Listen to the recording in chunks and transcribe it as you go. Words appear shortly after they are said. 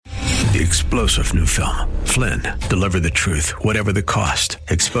the explosive new film, Flynn, Deliver the Truth, Whatever the Cost,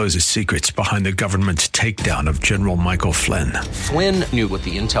 exposes secrets behind the government's takedown of General Michael Flynn. Flynn knew what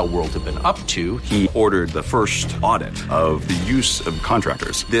the intel world had been up to. He ordered the first audit of the use of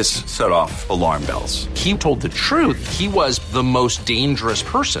contractors. This set off alarm bells. He told the truth. He was the most dangerous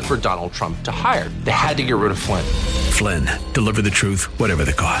person for Donald Trump to hire. They had to get rid of Flynn. Flynn, Deliver the Truth, Whatever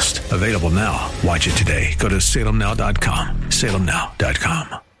the Cost. Available now. Watch it today. Go to salemnow.com.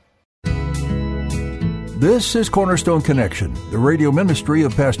 salemnow.com. This is Cornerstone Connection, the radio ministry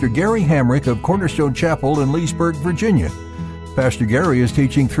of Pastor Gary Hamrick of Cornerstone Chapel in Leesburg, Virginia. Pastor Gary is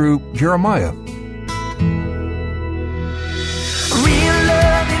teaching through Jeremiah. Real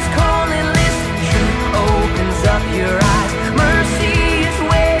love is calling, listen, truth opens up your eyes. Mercy is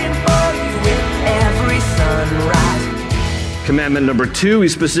waiting for you with every sunrise. Commandment number 2, he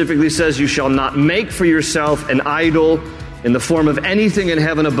specifically says, you shall not make for yourself an idol in the form of anything in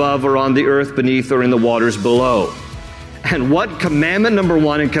heaven above or on the earth beneath or in the waters below. And what commandment number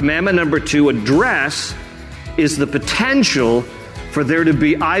 1 and commandment number 2 address is the potential for there to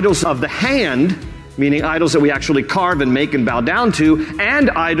be idols of the hand, meaning idols that we actually carve and make and bow down to,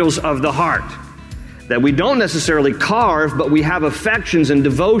 and idols of the heart, that we don't necessarily carve, but we have affections and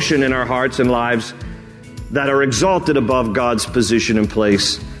devotion in our hearts and lives that are exalted above God's position and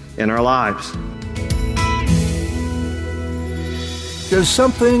place in our lives. Does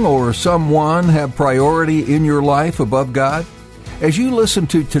something or someone have priority in your life above God? As you listen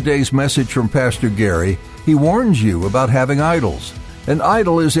to today's message from Pastor Gary, he warns you about having idols. An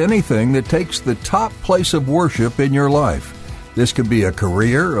idol is anything that takes the top place of worship in your life. This could be a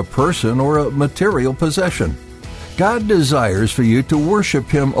career, a person, or a material possession. God desires for you to worship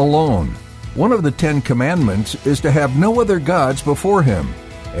Him alone. One of the 10 commandments is to have no other gods before Him,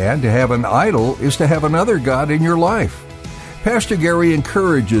 and to have an idol is to have another god in your life. Pastor Gary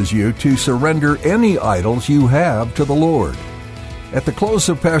encourages you to surrender any idols you have to the Lord. At the close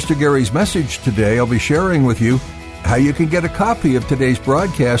of Pastor Gary's message today, I'll be sharing with you how you can get a copy of today's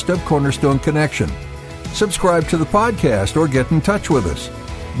broadcast of Cornerstone Connection. Subscribe to the podcast or get in touch with us.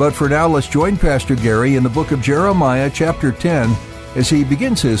 But for now, let's join Pastor Gary in the book of Jeremiah, chapter 10, as he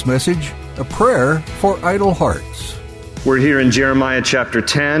begins his message, A Prayer for Idle Hearts. We're here in Jeremiah chapter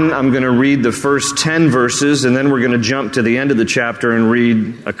 10. I'm going to read the first 10 verses, and then we're going to jump to the end of the chapter and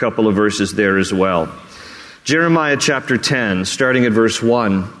read a couple of verses there as well. Jeremiah chapter 10, starting at verse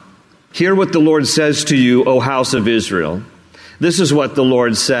 1. Hear what the Lord says to you, O house of Israel. This is what the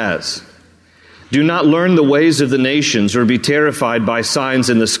Lord says. Do not learn the ways of the nations or be terrified by signs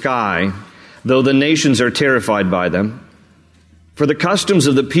in the sky, though the nations are terrified by them. For the customs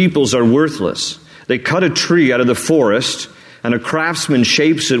of the peoples are worthless. They cut a tree out of the forest, and a craftsman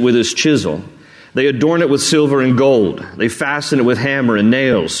shapes it with his chisel. They adorn it with silver and gold. They fasten it with hammer and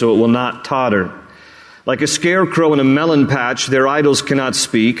nails, so it will not totter. Like a scarecrow in a melon patch, their idols cannot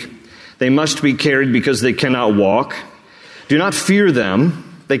speak. They must be carried because they cannot walk. Do not fear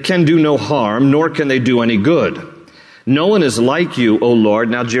them. They can do no harm, nor can they do any good. No one is like you, O Lord.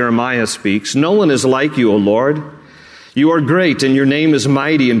 Now Jeremiah speaks. No one is like you, O Lord. You are great, and your name is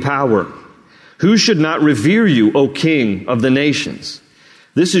mighty in power. Who should not revere you, O King of the nations?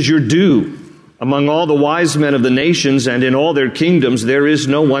 This is your due. Among all the wise men of the nations and in all their kingdoms, there is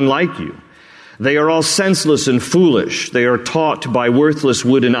no one like you. They are all senseless and foolish. They are taught by worthless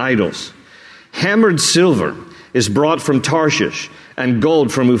wooden idols. Hammered silver is brought from Tarshish, and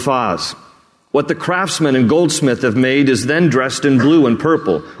gold from Uphaz. What the craftsman and goldsmith have made is then dressed in blue and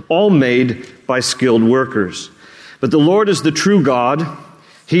purple, all made by skilled workers. But the Lord is the true God.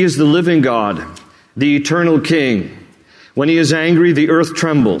 He is the living God, the eternal King. When He is angry, the earth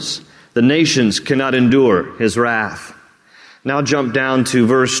trembles. The nations cannot endure His wrath. Now jump down to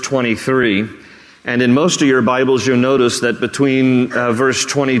verse 23. And in most of your Bibles, you'll notice that between verse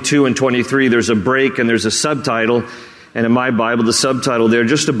 22 and 23, there's a break and there's a subtitle. And in my Bible, the subtitle there,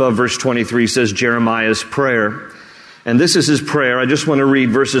 just above verse 23, says Jeremiah's prayer. And this is his prayer. I just want to read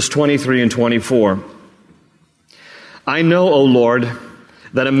verses 23 and 24. I know, O Lord,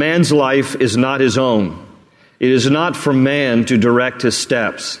 that a man's life is not his own. It is not for man to direct his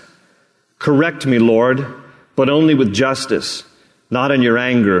steps. Correct me, Lord, but only with justice, not in your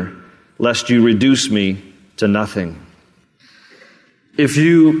anger, lest you reduce me to nothing. If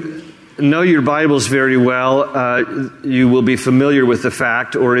you know your Bibles very well, you will be familiar with the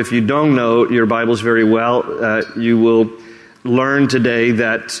fact, or if you don't know your Bibles very well, you will learn today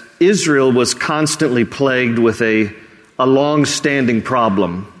that Israel was constantly plagued with a long-standing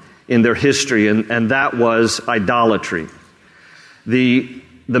problem in their history, and that was idolatry. The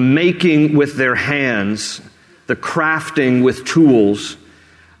making with their hands, the crafting with tools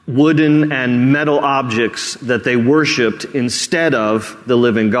wooden and metal objects that they worshiped instead of the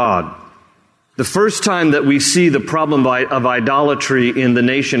living God. The first time that we see the problem of idolatry in the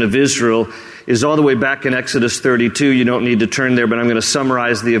nation of Israel is all the way back in Exodus 32. You don't need to turn there, but I'm going to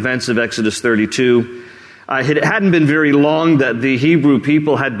summarize the events of Exodus 32. It hadn't been very long that the Hebrew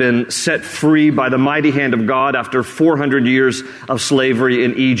people had been set free by the mighty hand of God after 400 years of slavery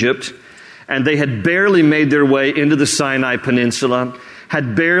in Egypt. And they had barely made their way into the Sinai Peninsula,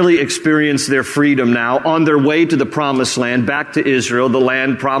 had barely experienced their freedom now, on their way to the Promised Land, back to Israel, the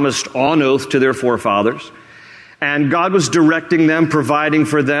land promised on oath to their forefathers. And God was directing them, providing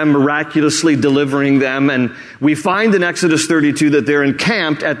for them, miraculously delivering them. And we find in Exodus 32 that they're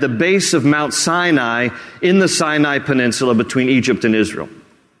encamped at the base of Mount Sinai in the Sinai Peninsula between Egypt and Israel.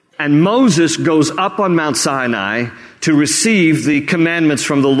 And Moses goes up on Mount Sinai to receive the commandments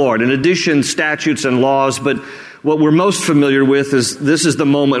from the Lord. In addition, statutes and laws, but what we're most familiar with is this is the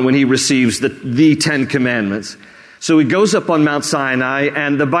moment when he receives the 10 commandments. So he goes up on Mount Sinai,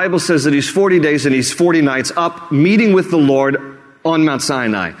 and the Bible says that he's 40 days and he's 40 nights up meeting with the Lord on Mount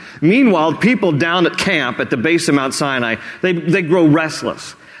Sinai. Meanwhile, people down at camp at the base of Mount Sinai, they grow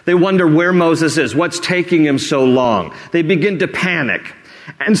restless. They wonder where Moses is, what's taking him so long. They begin to panic.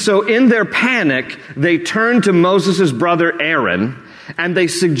 And so in their panic, they turn to Moses' brother Aaron, and they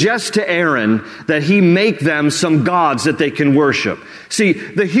suggest to Aaron that he make them some gods that they can worship. See,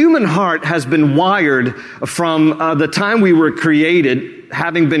 the human heart has been wired from the time we were created,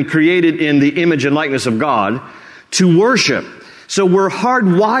 having been created in the image and likeness of God, to worship. So we're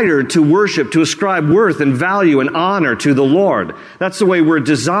hardwired to worship, to ascribe worth and value and honor to the Lord. That's the way we're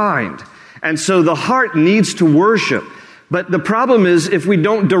designed. And so the heart needs to worship. But the problem is, if we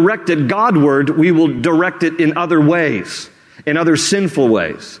don't direct it Godward, we will direct it in other ways, in other sinful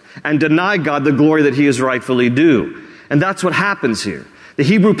ways, and deny God the glory that he is rightfully due. And that's what happens here. The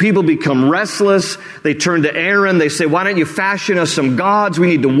Hebrew people become restless. They turn to Aaron. They say, why don't you fashion us some gods? We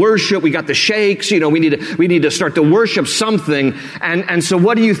need to worship. We got the shakes. We need to start to worship something. And so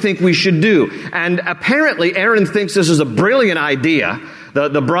what do you think we should do? And apparently Aaron thinks this is a brilliant idea.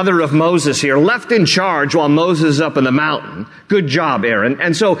 The brother of Moses here, left in charge while Moses is up in the mountain. Good job, Aaron.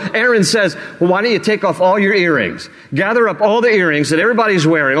 And so Aaron says, well, why don't you take off all your earrings? Gather up all the earrings that everybody's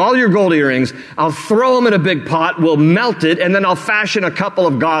wearing, all your gold earrings. I'll throw them in a big pot. We'll melt it, and then I'll fashion a couple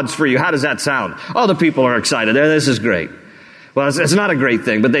of gods for you. How does that sound? Oh, the people are excited. This is great. Well, it's not a great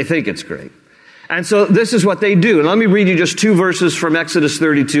thing, but they think it's great. And so this is what they do. And let me read you just 2 verses from Exodus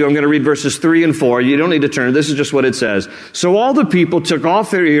 32. I'm going to read verses 3 and 4. You don't need to turn. This is just what it says. So all the people took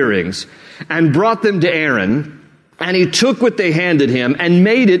off their earrings and brought them to Aaron. And he took what they handed him and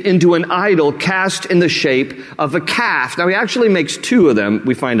made it into an idol cast in the shape of a calf. Now he actually makes 2 of them,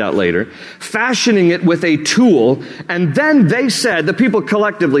 we find out later, fashioning it with a tool. And then they said, the people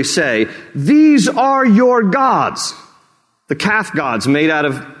collectively say, these are your gods. The calf gods made out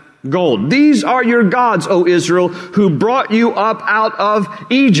of gold. These are your gods, O Israel, who brought you up out of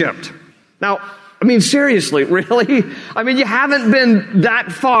Egypt. Now, I mean, seriously, really? I mean, you haven't been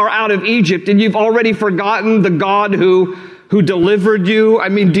that far out of Egypt and you've already forgotten the God who delivered you? I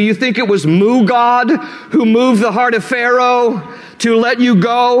mean, do you think it was Mu God who moved the heart of Pharaoh to let you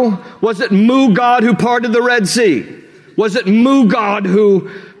go? Was it Mu God who parted the Red Sea? Was it Mu God who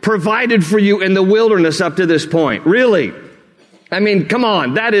provided for you in the wilderness up to this point? Really? I mean, come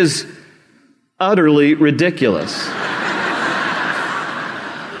on, that is utterly ridiculous.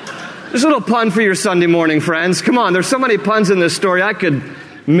 Just a little pun for your Sunday morning, friends. Come on, there's so many puns in this story, I could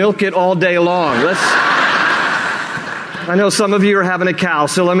milk it all day long. I know some of you are having a cow,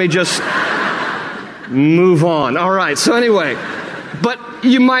 so let me just move on. All right, so anyway, but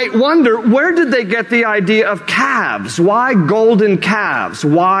you might wonder, where did they get the idea of calves? Why golden calves?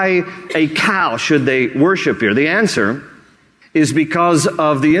 Why a cow should they worship here? The answer is because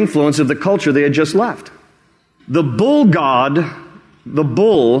of the influence of the culture they had just left. The bull god, the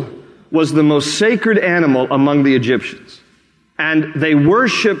bull, was the most sacred animal among the Egyptians. And they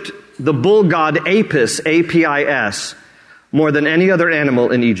worshipped the bull god Apis, A-P-I-S, more than any other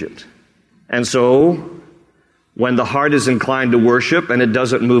animal in Egypt. And so, when the heart is inclined to worship and it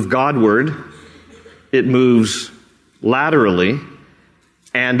doesn't move Godward, it moves laterally.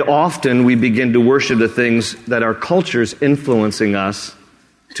 And often we begin to worship the things that our culture's influencing us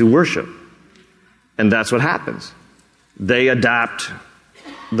to worship. And that's what happens. They adapt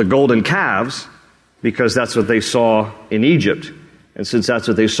the golden calves because that's what they saw in Egypt. And since that's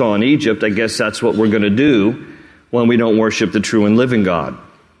what they saw in Egypt, I guess that's what we're going to do when we don't worship the true and living God.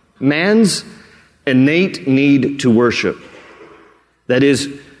 Man's innate need to worship, that is,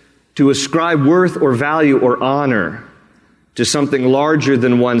 to ascribe worth or value or honor to something larger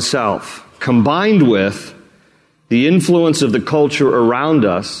than oneself, combined with the influence of the culture around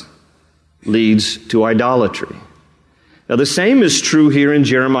us, leads to idolatry. Now, the same is true here in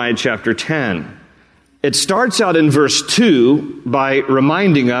Jeremiah chapter 10. It starts out in verse 2 by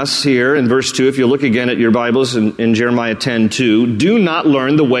reminding us here in verse 2, if you look again at your Bibles in Jeremiah 10:2, do not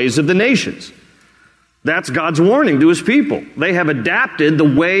learn the ways of the nations. That's God's warning to his people. They have adapted the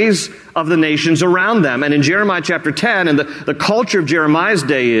ways of the nations around them. And in Jeremiah chapter 10, and the culture of Jeremiah's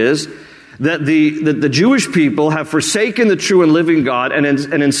day is that the Jewish people have forsaken the true and living God and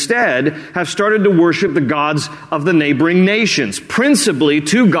instead have started to worship the gods of the neighboring nations, principally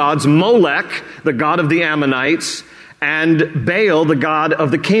two gods, Molech, the god of the Ammonites, and Baal, the god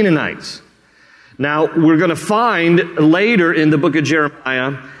of the Canaanites. Now, we're going to find later in the book of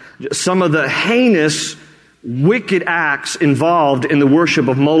Jeremiah some of the heinous, wicked acts involved in the worship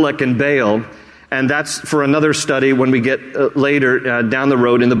of Molech and Baal. And that's for another study when we get later down the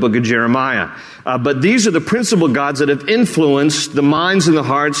road in the book of Jeremiah. But these are the principal gods that have influenced the minds and the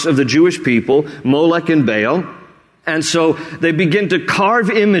hearts of the Jewish people, Molech and Baal. And so they begin to carve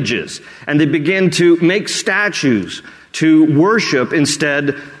images, and they begin to make statues to worship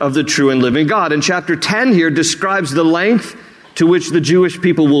instead of the true and living God. And chapter 10 here describes the length to which the Jewish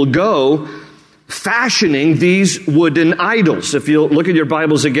people will go fashioning these wooden idols. If you'll look at your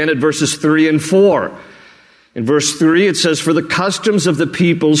Bibles again at verses 3 and 4. In verse 3 it says, for the customs of the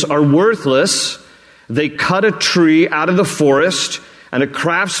peoples are worthless. They cut a tree out of the forest, and a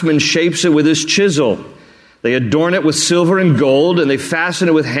craftsman shapes it with his chisel. They adorn it with silver and gold, and they fasten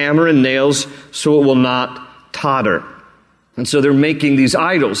it with hammer and nails so it will not totter. And so they're making these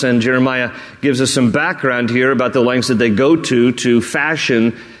idols, and Jeremiah gives us some background here about the lengths that they go to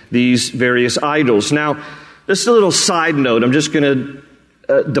fashion these various idols. Now, just a little side note. I'm just going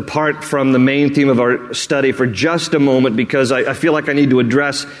to depart from the main theme of our study for just a moment because I feel like I need to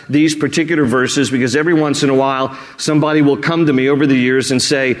address these particular verses because every once in a while somebody will come to me over the years and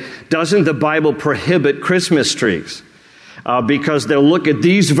say, doesn't the Bible prohibit Christmas trees? Because they'll look at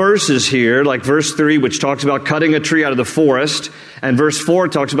these verses here, like verse 3, which talks about cutting a tree out of the forest, and verse 4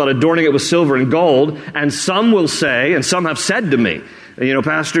 talks about adorning it with silver and gold, and some will say, and some have said to me, you know,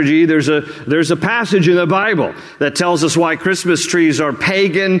 Pastor G, there's a passage in the Bible that tells us why Christmas trees are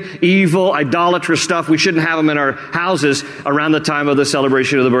pagan, evil, idolatrous stuff. We shouldn't have them in our houses around the time of the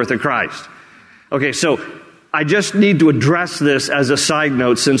celebration of the birth of Christ. Okay, so I just need to address this as a side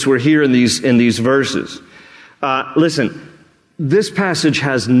note since we're here in these verses. Listen, this passage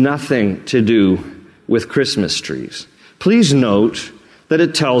has nothing to do with Christmas trees. Please note that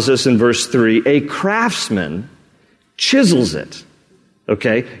it tells us in verse 3, a craftsman chisels it.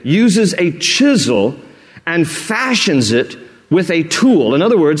 Okay, uses a chisel and fashions it with a tool. In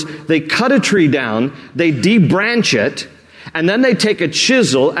other words, they cut a tree down, they debranch it, and then they take a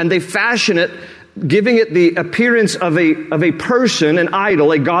chisel and they fashion it, giving it the appearance of a person, an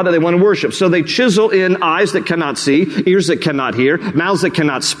idol, a god that they want to worship. So they chisel in eyes that cannot see, ears that cannot hear, mouths that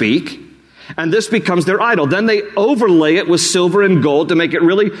cannot speak, and this becomes their idol. Then they overlay it with silver and gold to make it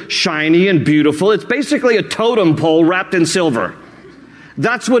really shiny and beautiful. It's basically a totem pole wrapped in silver.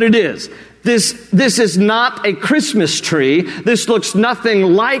 That's what it is. This is not a Christmas tree. This looks nothing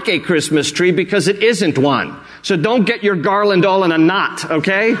like a Christmas tree because it isn't one. So don't get your garland all in a knot,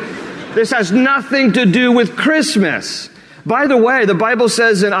 okay? This has nothing to do with Christmas. By the way, the Bible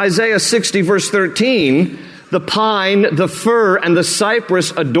says in Isaiah 60 verse 13, the pine, the fir, and the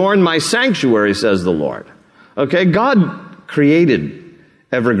cypress adorn my sanctuary, says the Lord. Okay, God created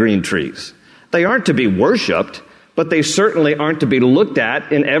evergreen trees. They aren't to be worshipped, but they certainly aren't to be looked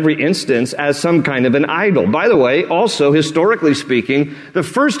at in every instance as some kind of an idol. By the way, also, historically speaking, the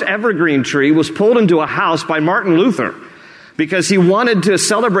first evergreen tree was pulled into a house by Martin Luther because he wanted to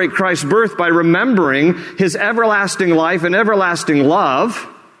celebrate Christ's birth by remembering his everlasting life and everlasting love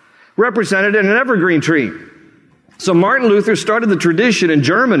represented in an evergreen tree. So Martin Luther started the tradition in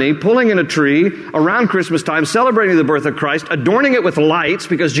Germany, pulling in a tree around Christmas time, celebrating the birth of Christ, adorning it with lights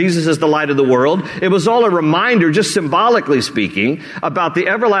because Jesus is the light of the world. It was all a reminder, just symbolically speaking, about the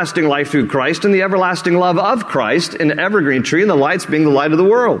everlasting life through Christ and the everlasting love of Christ in an evergreen tree, and the lights being the light of the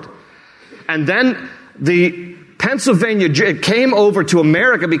world. And then it came over to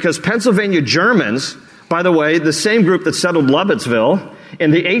America because Pennsylvania Germans, by the way, the same group that settled Lovettsville,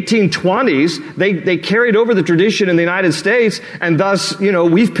 In the 1820s, they carried over the tradition in the United States, and thus,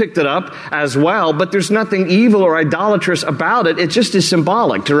 we've picked it up as well, but there's nothing evil or idolatrous about it. It just is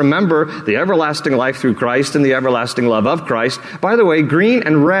symbolic to remember the everlasting life through Christ and the everlasting love of Christ. By the way, green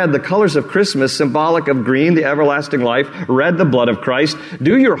and red, the colors of Christmas, symbolic of green, the everlasting life, red, the blood of Christ.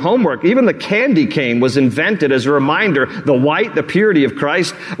 Do your homework. Even the candy cane was invented as a reminder, the white, the purity of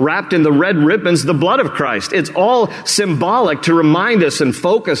Christ, wrapped in the red ribbons, the blood of Christ. It's all symbolic to remind us and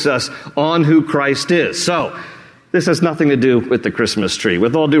focus us on who Christ is. So, this has nothing to do with the Christmas tree,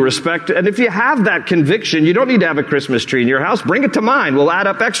 with all due respect. And if you have that conviction, you don't need to have a Christmas tree in your house. Bring it to mine. We'll add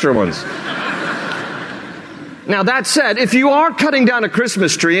up extra ones. Now, that said, if you are cutting down a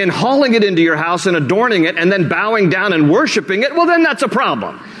Christmas tree and hauling it into your house and adorning it and then bowing down and worshiping it, well, then that's a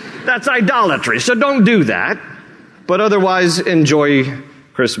problem. That's idolatry. So don't do that. But otherwise, enjoy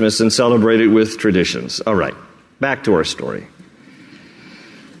Christmas and celebrate it with traditions. All right, back to our story.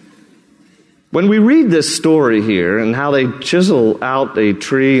 When we read this story here and how they chisel out a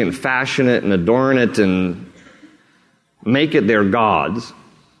tree and fashion it and adorn it and make it their gods,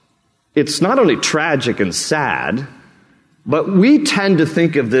 it's not only tragic and sad, but we tend to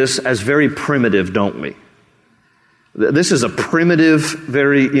think of this as very primitive, don't we? This is a primitive,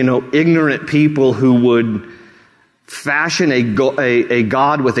 very, ignorant people who would fashion a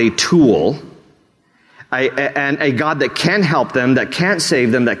God with a tool, and a God that can help them, that can't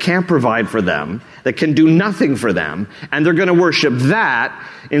save them, that can't provide for them, that can do nothing for them, and they're going to worship that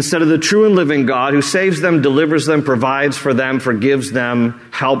instead of the true and living God who saves them, delivers them, provides for them, forgives them,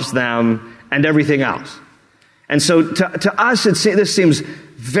 helps them, and everything else. And so to us, this seems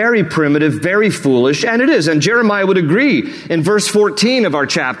very primitive, very foolish, and it is. And Jeremiah would agree in verse 14 of our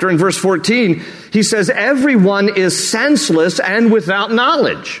chapter. In verse 14, he says, everyone is senseless and without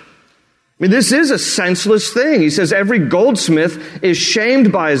knowledge. I mean, this is a senseless thing. He says, every goldsmith is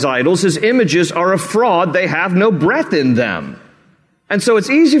shamed by his idols. His images are a fraud. They have no breath in them. And so it's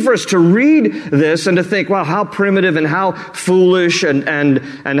easy for us to read this and to think, wow, how primitive and how foolish and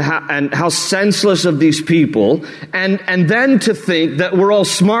how senseless of these people. And then to think that we're all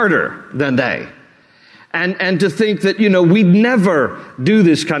smarter than they. And to think that, we'd never do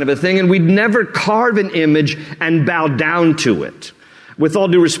this kind of a thing and we'd never carve an image and bow down to it. With all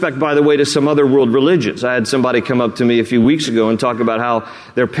due respect, by the way, to some other world religions. I had somebody come up to me a few weeks ago and talk about how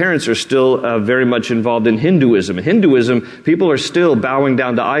their parents are still very much involved in Hinduism. In Hinduism, people are still bowing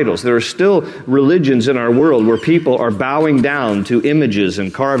down to idols. There are still religions in our world where people are bowing down to images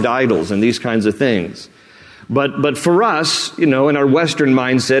and carved idols and these kinds of things. But for us, in our Western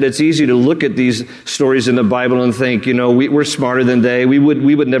mindset, it's easy to look at these stories in the Bible and think, we're smarter than they. We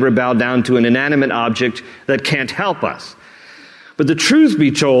would never bow down to an inanimate object that can't help us. But the truth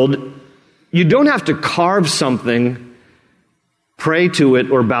be told, you don't have to carve something, pray to it,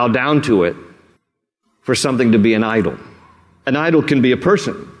 or bow down to it for something to be an idol. An idol can be a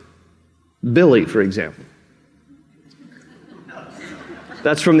person. Billy, for example.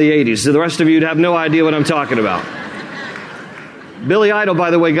 That's from the 80s. So the rest of you have no idea what I'm talking about. Billy Idol,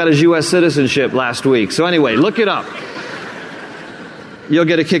 by the way, got his U.S. citizenship last week. So anyway, look it up. You'll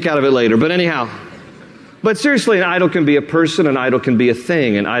get a kick out of it later. But anyhow... But seriously, an idol can be a person, an idol can be a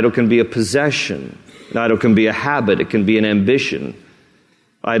thing, an idol can be a possession, an idol can be a habit, it can be an ambition.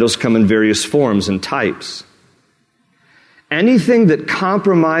 Idols come in various forms and types. Anything that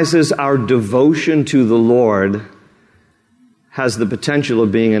compromises our devotion to the Lord has the potential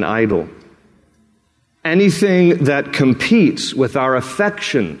of being an idol. Anything that competes with our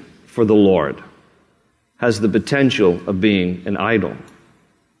affection for the Lord has the potential of being an idol.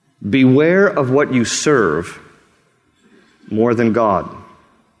 Beware of what you serve more than God.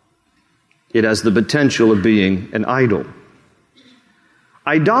 It has the potential of being an idol.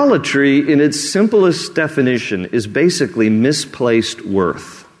 Idolatry, in its simplest definition, is basically misplaced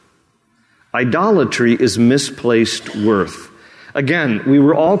worth. Idolatry is misplaced worth. Again, we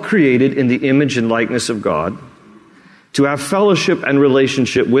were all created in the image and likeness of God to have fellowship and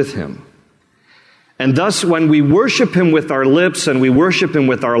relationship with Him. And thus, when we worship Him with our lips and we worship Him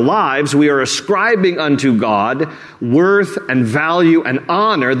with our lives, we are ascribing unto God worth and value and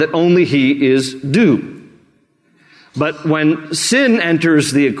honor that only He is due. But when sin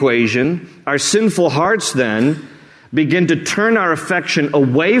enters the equation, our sinful hearts then begin to turn our affection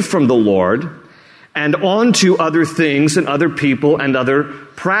away from the Lord and onto other things and other people and other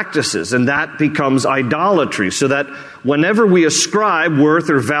practices. And that becomes idolatry. So that whenever we ascribe worth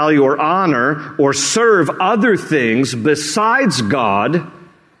or value or honor or serve other things besides God,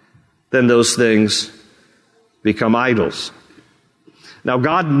 then those things become idols. Now,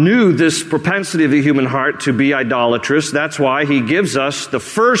 God knew this propensity of the human heart to be idolatrous. That's why he gives us the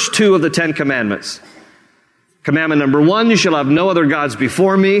first two of the 10 commandments. Commandment number 1, you shall have no other gods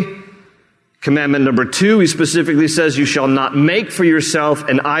before me. Commandment number 2, he specifically says, you shall not make for yourself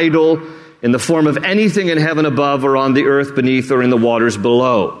an idol in the form of anything in heaven above or on the earth beneath or in the waters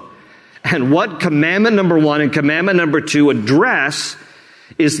below. And what commandment number 1 and commandment number 2 address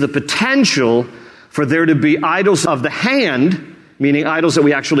is the potential for there to be idols of the hand, meaning idols that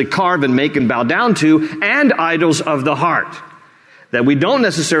we actually carve and make and bow down to, and idols of the heart. That we don't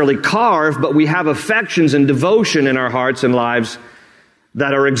necessarily carve, but we have affections and devotion in our hearts and lives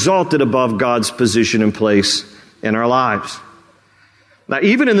that are exalted above God's position and place in our lives. Now,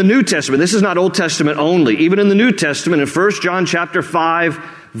 even in the New Testament, this is not Old Testament only, even in the New Testament, in 1 John chapter 5,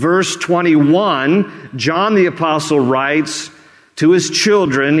 verse 21, John the Apostle writes to his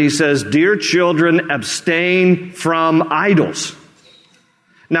children, he says, "Dear children, abstain from idols."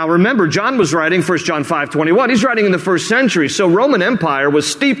 Now remember, John was writing 1 John 5:21. He's writing in the first century, so Roman Empire was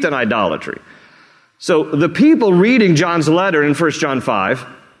steeped in idolatry. So the people reading John's letter in 1 John 5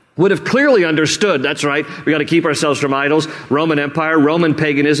 would have clearly understood, that's right, we got to keep ourselves from idols, Roman Empire, Roman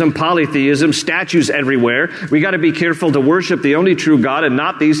paganism, polytheism, statues everywhere. We got to be careful to worship the only true God and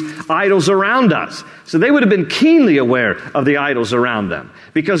not these idols around us. So they would have been keenly aware of the idols around them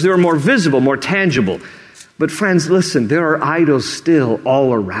because they were more visible, more tangible. But friends, listen, there are idols still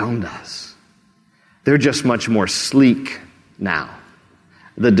all around us. They're just much more sleek now.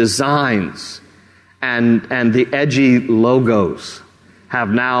 The designs and the edgy logos have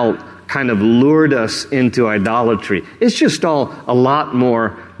now kind of lured us into idolatry. It's just all a lot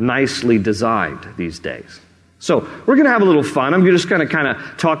more nicely designed these days. So we're going to have a little fun. I'm just going to kind of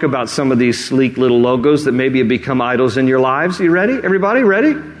talk about some of these sleek little logos that maybe have become idols in your lives. You ready? Everybody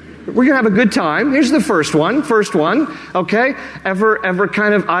ready? We're going to have a good time. Here's the first one. Okay? Ever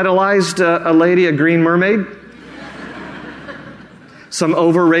kind of idolized a lady, a green mermaid? Some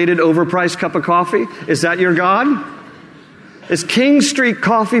overrated, overpriced cup of coffee? Is that your God? Has King Street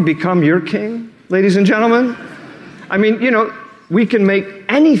Coffee become your king, ladies and gentlemen? I mean, we can make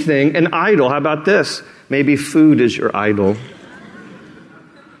anything an idol. How about this? Maybe food is your idol.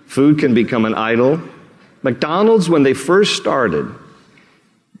 Food can become an idol. McDonald's, when they first started,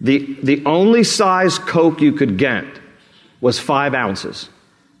 the only size Coke you could get was 5 ounces.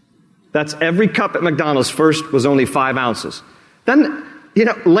 That's every cup at McDonald's first was only 5 ounces. Then,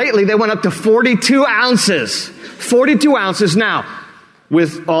 lately they went up to 42 ounces. 42 ounces. Now,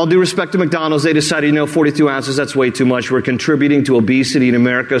 with all due respect to McDonald's, they decided, 42 ounces, that's way too much. We're contributing to obesity in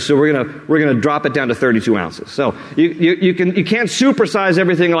America, so we're gonna drop it down to 32 ounces. So you can't supersize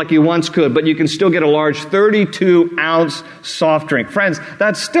everything like you once could, but you can still get a large 32-ounce soft drink. Friends,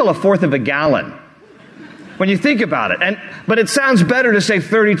 that's still a fourth of a gallon when you think about it. But it sounds better to say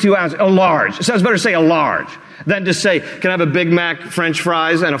 32 ounces, a large. It sounds better to say a large than to say, can I have a Big Mac, French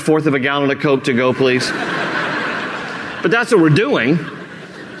fries, and a fourth of a gallon of Coke to go, please? But that's what we're doing.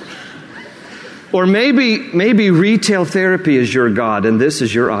 Or maybe retail therapy is your God and this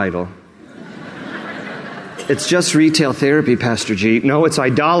is your idol. It's just retail therapy, Pastor G. No, it's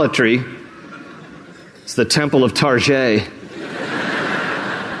idolatry. It's the temple of Target.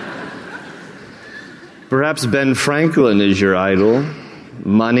 Perhaps Ben Franklin is your idol.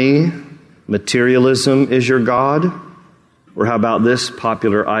 Money, materialism is your God. Or how about this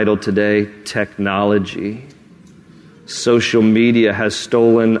popular idol today? Technology. Social media has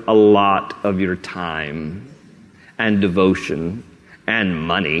stolen a lot of your time and devotion and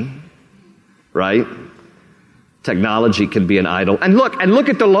money, right? Technology can be an idol. And look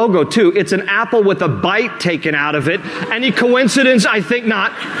at the logo too. It's an apple with a bite taken out of it. Any coincidence? I think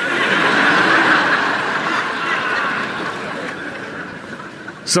not.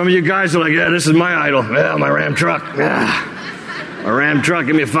 Some of you guys are like, yeah, this is my idol. Yeah, my Ram truck. Yeah. A Ram truck,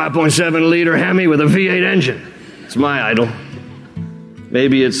 give me a 5.7 liter Hemi with a V8 engine. It's my idol.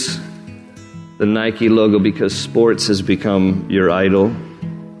 Maybe it's the Nike logo because sports has become your idol.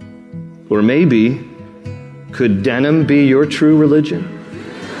 Or maybe, could denim be your true religion?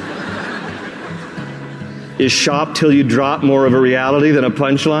 Is shop till you drop more of a reality than a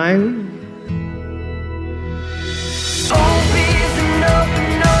punchline? Open an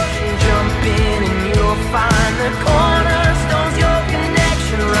open ocean, jump in and you'll find the cornerstone's your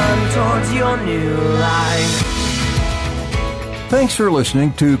connection. Run towards your new life. Thanks for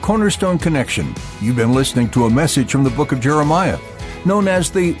listening to Cornerstone Connection. You've been listening to a message from the book of Jeremiah. Known as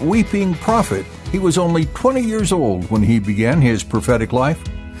the Weeping Prophet, he was only 20 years old when he began his prophetic life.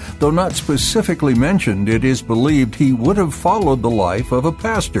 Though not specifically mentioned, it is believed he would have followed the life of a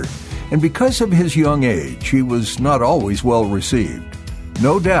pastor. And because of his young age, he was not always well received.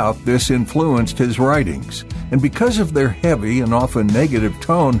 No doubt this influenced his writings, and because of their heavy and often negative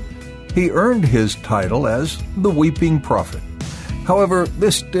tone, he earned his title as the Weeping Prophet. However,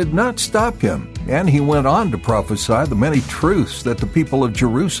 this did not stop him, and he went on to prophesy the many truths that the people of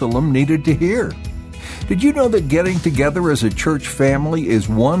Jerusalem needed to hear. Did you know that getting together as a church family is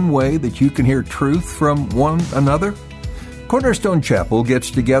one way that you can hear truth from one another? Cornerstone Chapel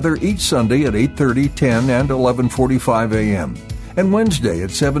gets together each Sunday at 8:30, 10, and 11:45 a.m., and Wednesday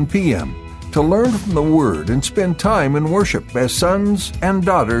at 7 p.m. to learn from the Word and spend time in worship as sons and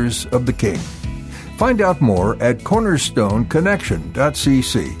daughters of the King. Find out more at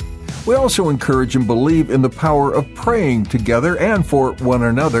cornerstoneconnection.cc. We also encourage and believe in the power of praying together and for one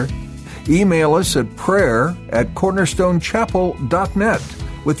another. Email us at prayer@cornerstonechapel.net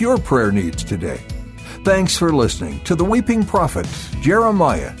with your prayer needs today. Thanks for listening to the Weeping Prophet,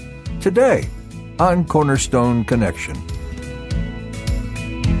 Jeremiah, today on Cornerstone Connection.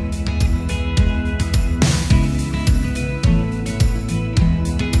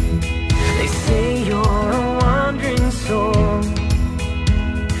 They say you're a wandering soul,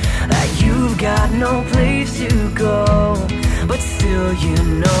 that you've got no place to go, but still you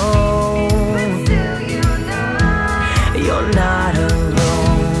know, you're not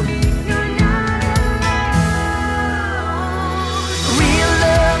alone. Real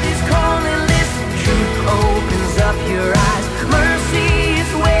love is calling, listen, truth opens up your eyes. Mercy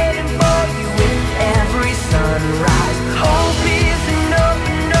is waiting for you with every sunrise. Hope is an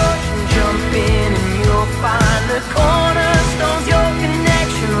open ocean, jump in and you'll find the cornerstones, your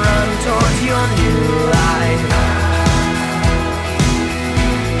connection, run towards your new life.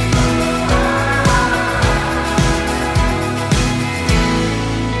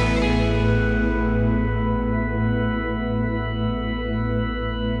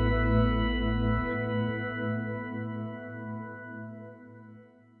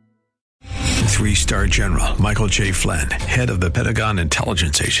 Three-star General Michael J. Flynn, head of the Pentagon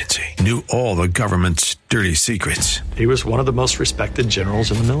Intelligence Agency, knew all the government's dirty secrets. He was one of the most respected generals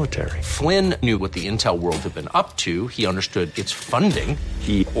in the military. Flynn knew what the intel world had been up to. He understood its funding.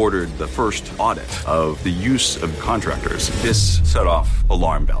 He ordered the first audit of the use of contractors. This set off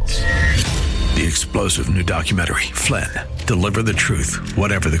alarm bells. The explosive new documentary, Flynn, Deliver the Truth,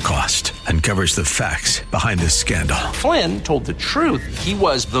 Whatever the Cost, uncovers the facts behind this scandal. Flynn told the truth. He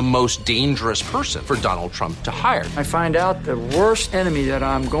was the most dangerous person for Donald Trump to hire. I find out the worst enemy that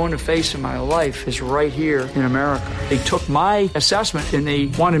I'm going to face in my life is right here in America. They took my assessment and they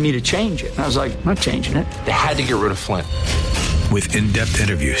wanted me to change it. And I was like, I'm not changing it. They had to get rid of Flynn. With in-depth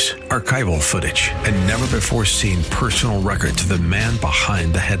interviews, archival footage, and never-before-seen personal records of the man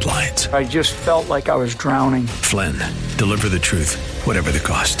behind the headlines. I just felt like I was drowning. Flynn, Deliver the Truth, Whatever the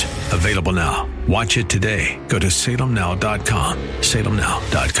Cost. Available now. Watch it today. Go to salemnow.com.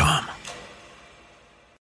 salemnow.com.